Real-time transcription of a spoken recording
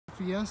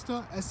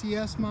Fiesta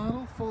SES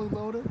model, fully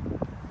loaded.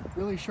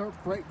 Really sharp,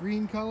 bright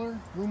green color,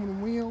 aluminum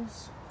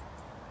wheels.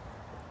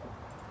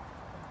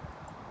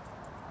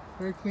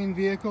 Very clean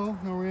vehicle,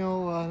 no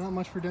real, not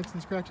much for dents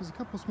and scratches. A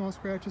couple small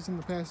scratches in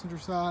the passenger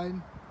side.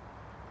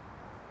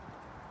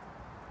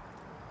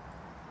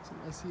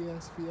 Some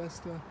SES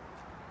Fiesta.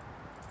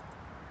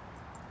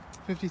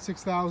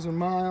 56,000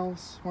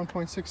 miles,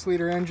 1.6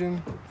 liter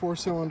engine,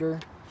 4-cylinder.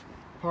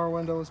 Power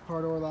windows,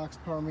 power door locks,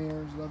 power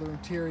mirrors, leather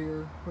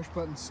interior, push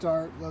button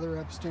start, leather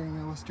up steering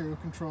wheel, stereo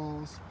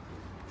controls,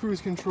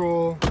 cruise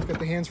control, got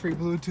the hands-free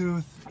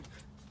Bluetooth,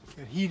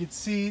 got heated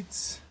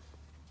seats,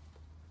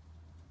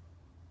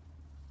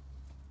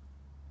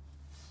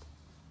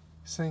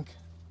 sync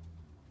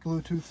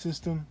Bluetooth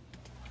system,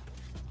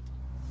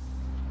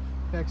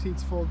 back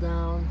seats fold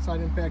down, side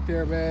impact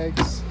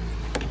airbags,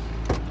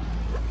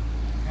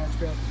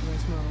 hatchback with a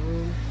nice amount of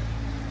room.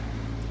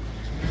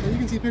 So you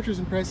can see pictures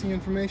and pricing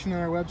information on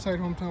our website,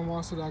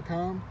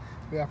 hometownwausau.com.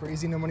 We offer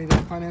easy, no money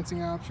down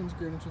financing options,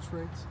 great interest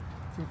rates.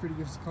 Feel free to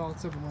give us a call at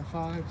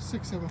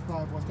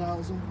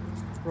 715-675-1000.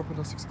 We're open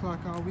until 6 o'clock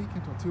all week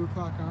until 2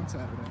 o'clock on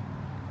Saturday.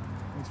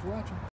 Thanks for watching.